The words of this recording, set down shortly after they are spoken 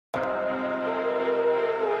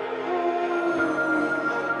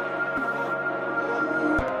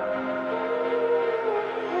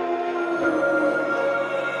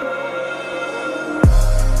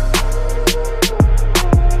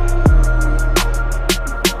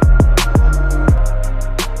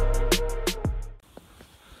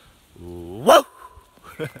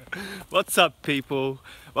What's up, people?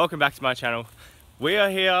 Welcome back to my channel. We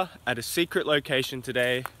are here at a secret location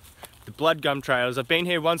today, the Bloodgum Trails. I've been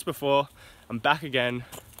here once before, I'm back again.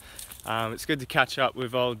 It's good to catch up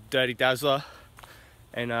with old Dirty Dazzler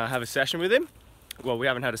and have a session with him. Well, we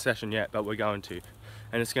haven't had a session yet, but we're going to,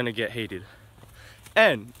 and it's going to get heated.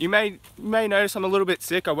 And you may notice I'm a little bit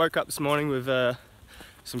sick. I woke up this morning with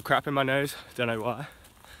some crap in my nose, don't know why,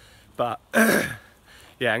 but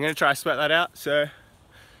yeah, I'm going to try to sweat that out. So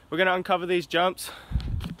we're going to uncover these jumps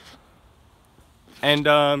and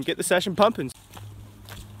get the session pumping.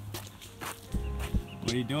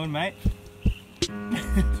 What are you doing, mate?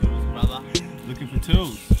 Tools, brother. Looking for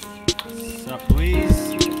tools. What's up,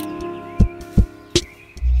 please?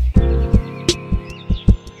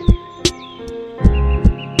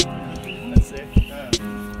 That's it.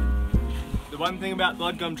 The one thing about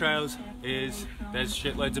Bloodgum Trails is there's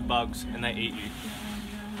shitloads of bugs and they eat you.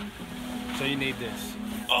 So you need this.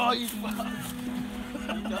 Oh, you fuck!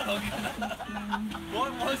 Dog.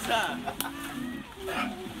 What was that?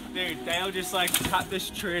 Dude, they'll just like cut this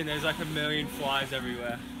tree and there's like a million flies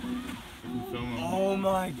everywhere. Oh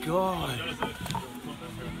my god.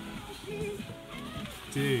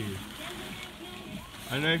 Dude.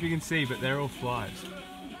 I don't know if you can see, but they're all flies.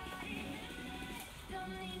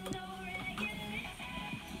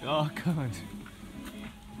 Oh god.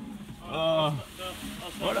 Oh.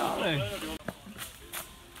 What are they?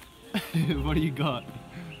 What do you got?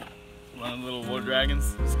 One of the little wood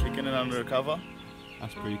dragons, just kicking it under a cover.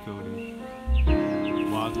 That's pretty cool, dude.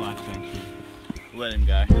 Wildlife sanctuary. Let him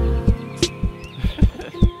go.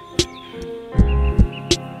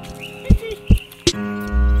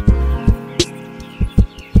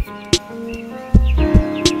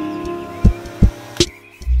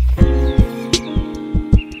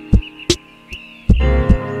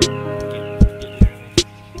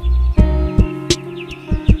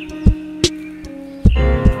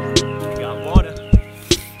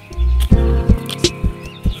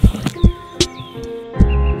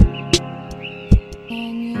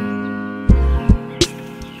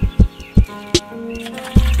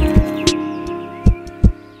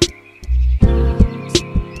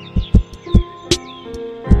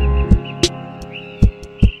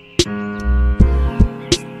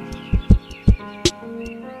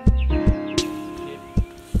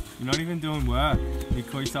 You're not even doing work. You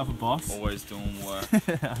call yourself a boss? Always doing work.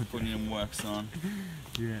 Putting in work, son.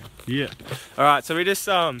 Yeah. Yeah. Alright, so we just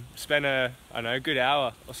spent a, I don't know, good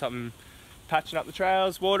hour or something patching up the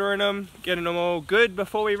trails, watering them, getting them all good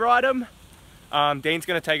before we ride them. Dean's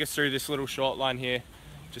going to take us through this little short line here.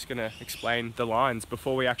 Just going to explain the lines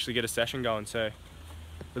before we actually get a session going. So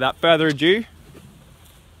without further ado,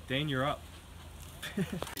 Dean, you're up.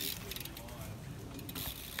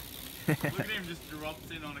 Look at him just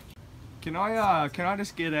dropped in on a... Can I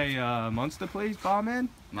just get a monster, please, barman?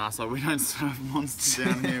 Nah, so we don't serve monsters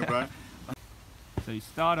down here, bro. So you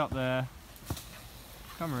start up there,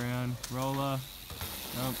 come around, roller,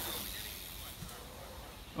 nope.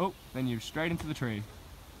 Oh, then you're straight into the tree.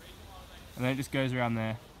 And then it just goes around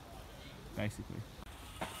there, basically.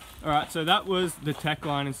 Alright, so that was the tech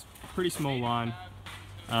line. It's a pretty small line.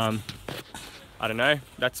 I don't know,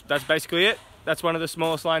 that's basically it. That's one of the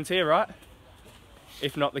smallest lines here, right?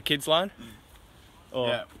 If not the kids line? Or,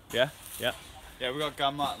 yeah. Yeah? Yeah. Yeah, we got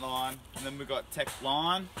gumnut line, and then we got tech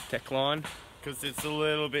line. Tech line. Because it's a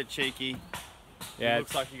little bit cheeky. Yeah. It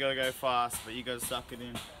looks like you gotta go fast, but you gotta suck it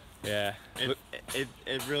in. Yeah.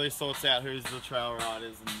 It really sorts out who's the trail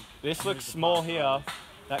riders. And this looks small here.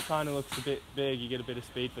 That kind of looks a bit big. You get a bit of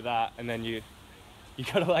speed for that, and then you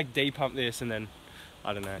gotta like de-pump this, and then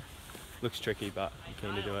I don't know. Looks tricky, but I'm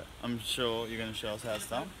keen to do it. I'm sure you're gonna show us how it's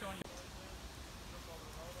done.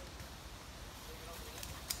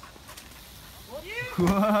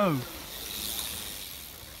 Whoa!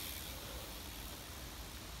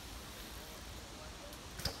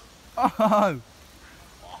 Oh!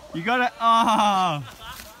 You got it! Oh!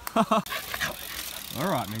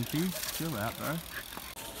 Alright, Minty. Chill out, bro.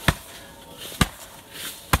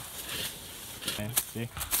 Okay, sick.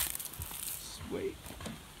 Sweet.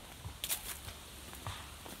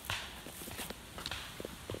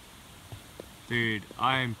 Dude,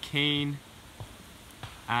 I am keen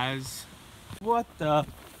as... What the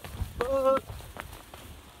fuck?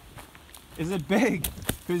 Is it big?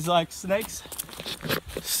 Because like snakes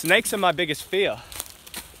are my biggest fear.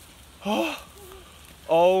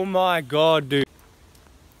 Oh my god, dude.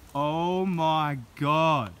 Oh my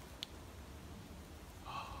god.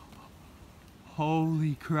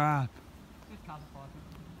 Holy crap.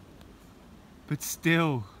 But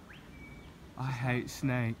still, I hate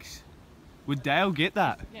snakes. Would Dale get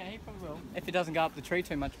that? Yeah, he probably will. If it doesn't go up the tree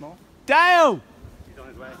too much more. Dale! He's on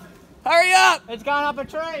his way. Hurry up! It's going up a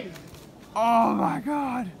tree! Oh my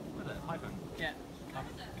god. Yeah.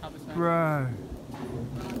 Bro.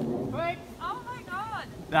 Quick! Oh my god!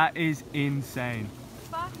 That is insane.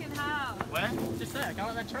 Fucking hell. Where? Just there, go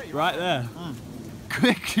up that tree. Right there.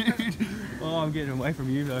 Quick, dude. Oh, I'm getting away from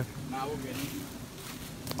you though. Nah, we'll get him.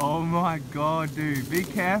 Oh my god, dude. Be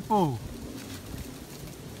careful.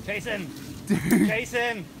 Jason! Dude.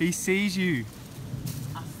 Jason! He sees you.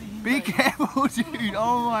 I see him. Be careful, dude.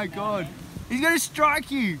 Oh my god. He's gonna strike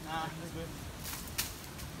you. Nah, that's good.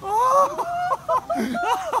 Oh.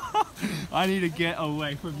 I need to get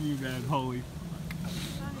away from you, man. Holy fuck.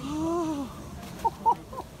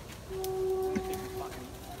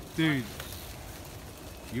 Dude.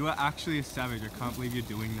 You are actually a savage. I can't believe you're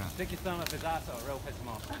doing that. Stick your thumb up his ass, it'll real piss him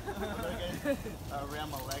off.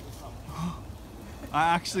 Around my leg or something.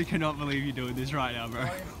 I actually cannot believe you're doing this right now, bro.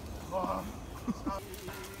 I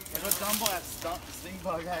got done by a stink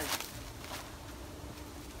bug, hey.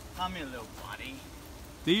 Come here, little buddy.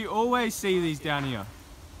 Do you always see these down here?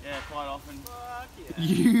 Yeah, quite often. Fuck yeah.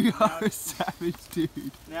 You are a savage,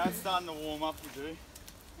 dude. Now it's starting to warm up, you do.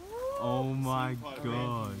 Oh my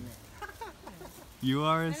god. You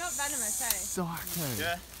are a They're not venomous, eh? psycho.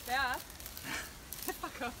 Yeah. They are.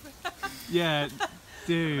 Fuck off. Yeah,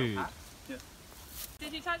 dude.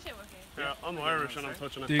 Did you touch it, Wookie? Yeah, I'm Irish and I'm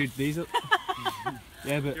touching it. Dude, these are...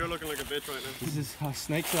 Yeah, but You're looking like a bitch right now. this is how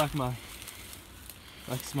snakes are like my...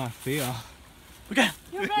 That's my fear.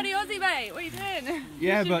 You're bloody Aussie, mate. What are you doing?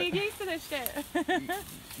 Yeah, you but... should be used to this shit.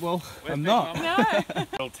 Well, I'm not. No.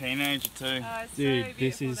 Little teenager too. Oh, it's Dude, so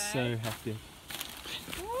this beautiful is so though. hectic.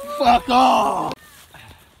 Fuck off!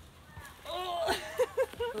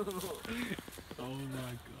 Oh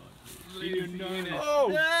my god. Oh!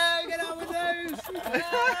 No, get out with those!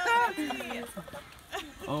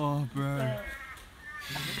 Oh, bro.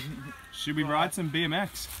 Should we ride some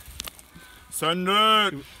BMX? Send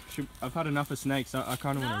it! I've had enough of snakes. I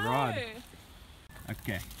kind of want to ride.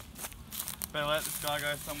 Okay. Better let this guy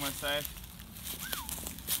go somewhere safe.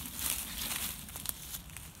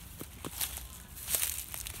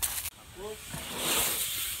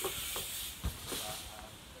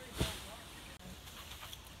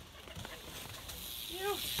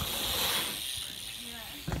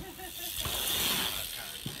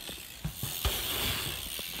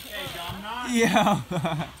 Yeah.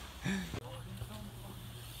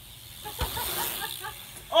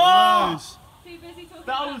 Oh! Too busy talking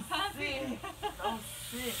That about was pussy. That was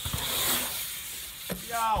sick.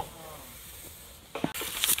 Yo!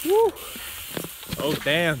 Woo. Oh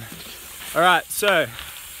damn. Alright, so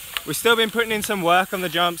we've still been putting in some work on the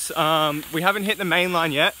jumps. We haven't hit the main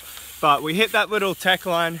line yet, but we hit that little tech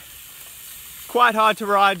line. Quite hard to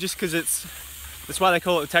ride just because that's why they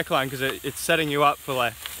call it the tech line, because it's setting you up for,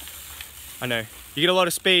 like, I know, you get a lot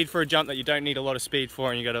of speed for a jump that you don't need a lot of speed for,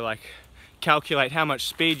 and you got to like calculate how much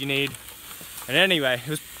speed you need. And anyway,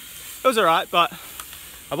 it was alright, but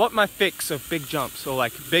I want my fix of big jumps, or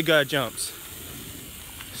like bigger jumps.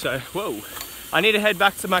 So, whoa. I need to head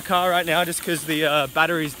back to my car right now just because the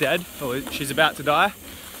battery's dead, or she's about to die.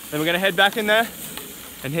 Then we're gonna head back in there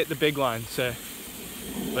and hit the big line. So,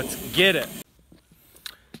 let's get it.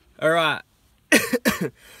 Alright.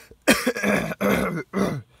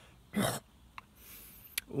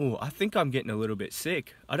 Oh, I think I'm getting a little bit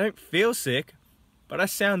sick. I don't feel sick, but I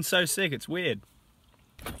sound so sick, it's weird.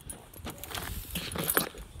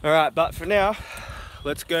 Alright, but for now,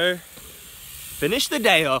 let's go finish the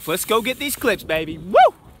day off. Let's go get these clips, baby. Woo!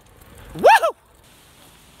 Woo!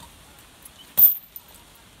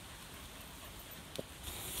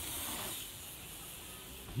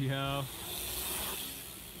 Yo.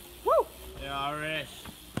 Woo! Yeah, Irish.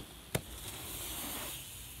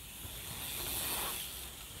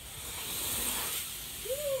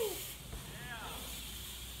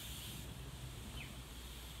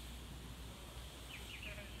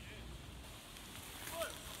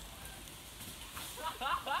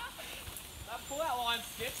 That pull-out line's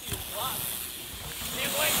sketchy as fuck.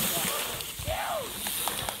 Can't wait.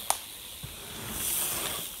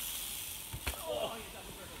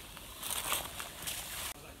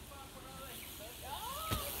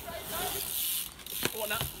 Oh,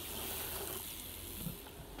 no.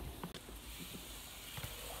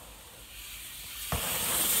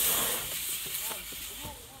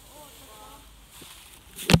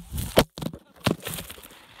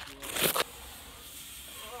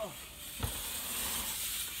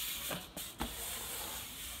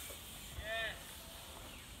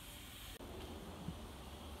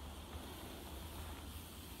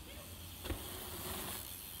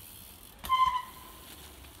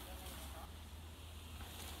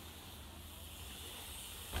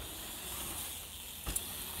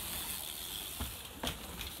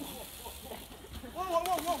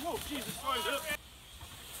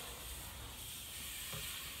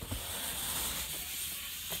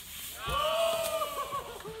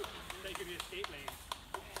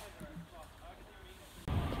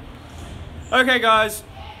 Okay guys,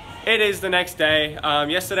 it is the next day.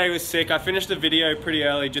 Yesterday was sick. I finished the video pretty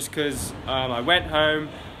early just because I went home,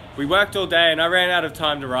 we worked all day and I ran out of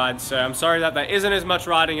time to ride, so I'm sorry that there isn't as much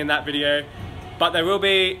riding in that video, but there will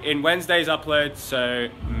be in Wednesday's upload, so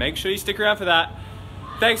make sure you stick around for that.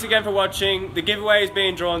 Thanks again for watching. The giveaway is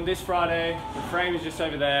being drawn this Friday. The frame is just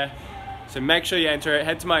over there, so make sure you enter it.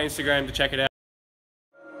 Head to my Instagram to check it out.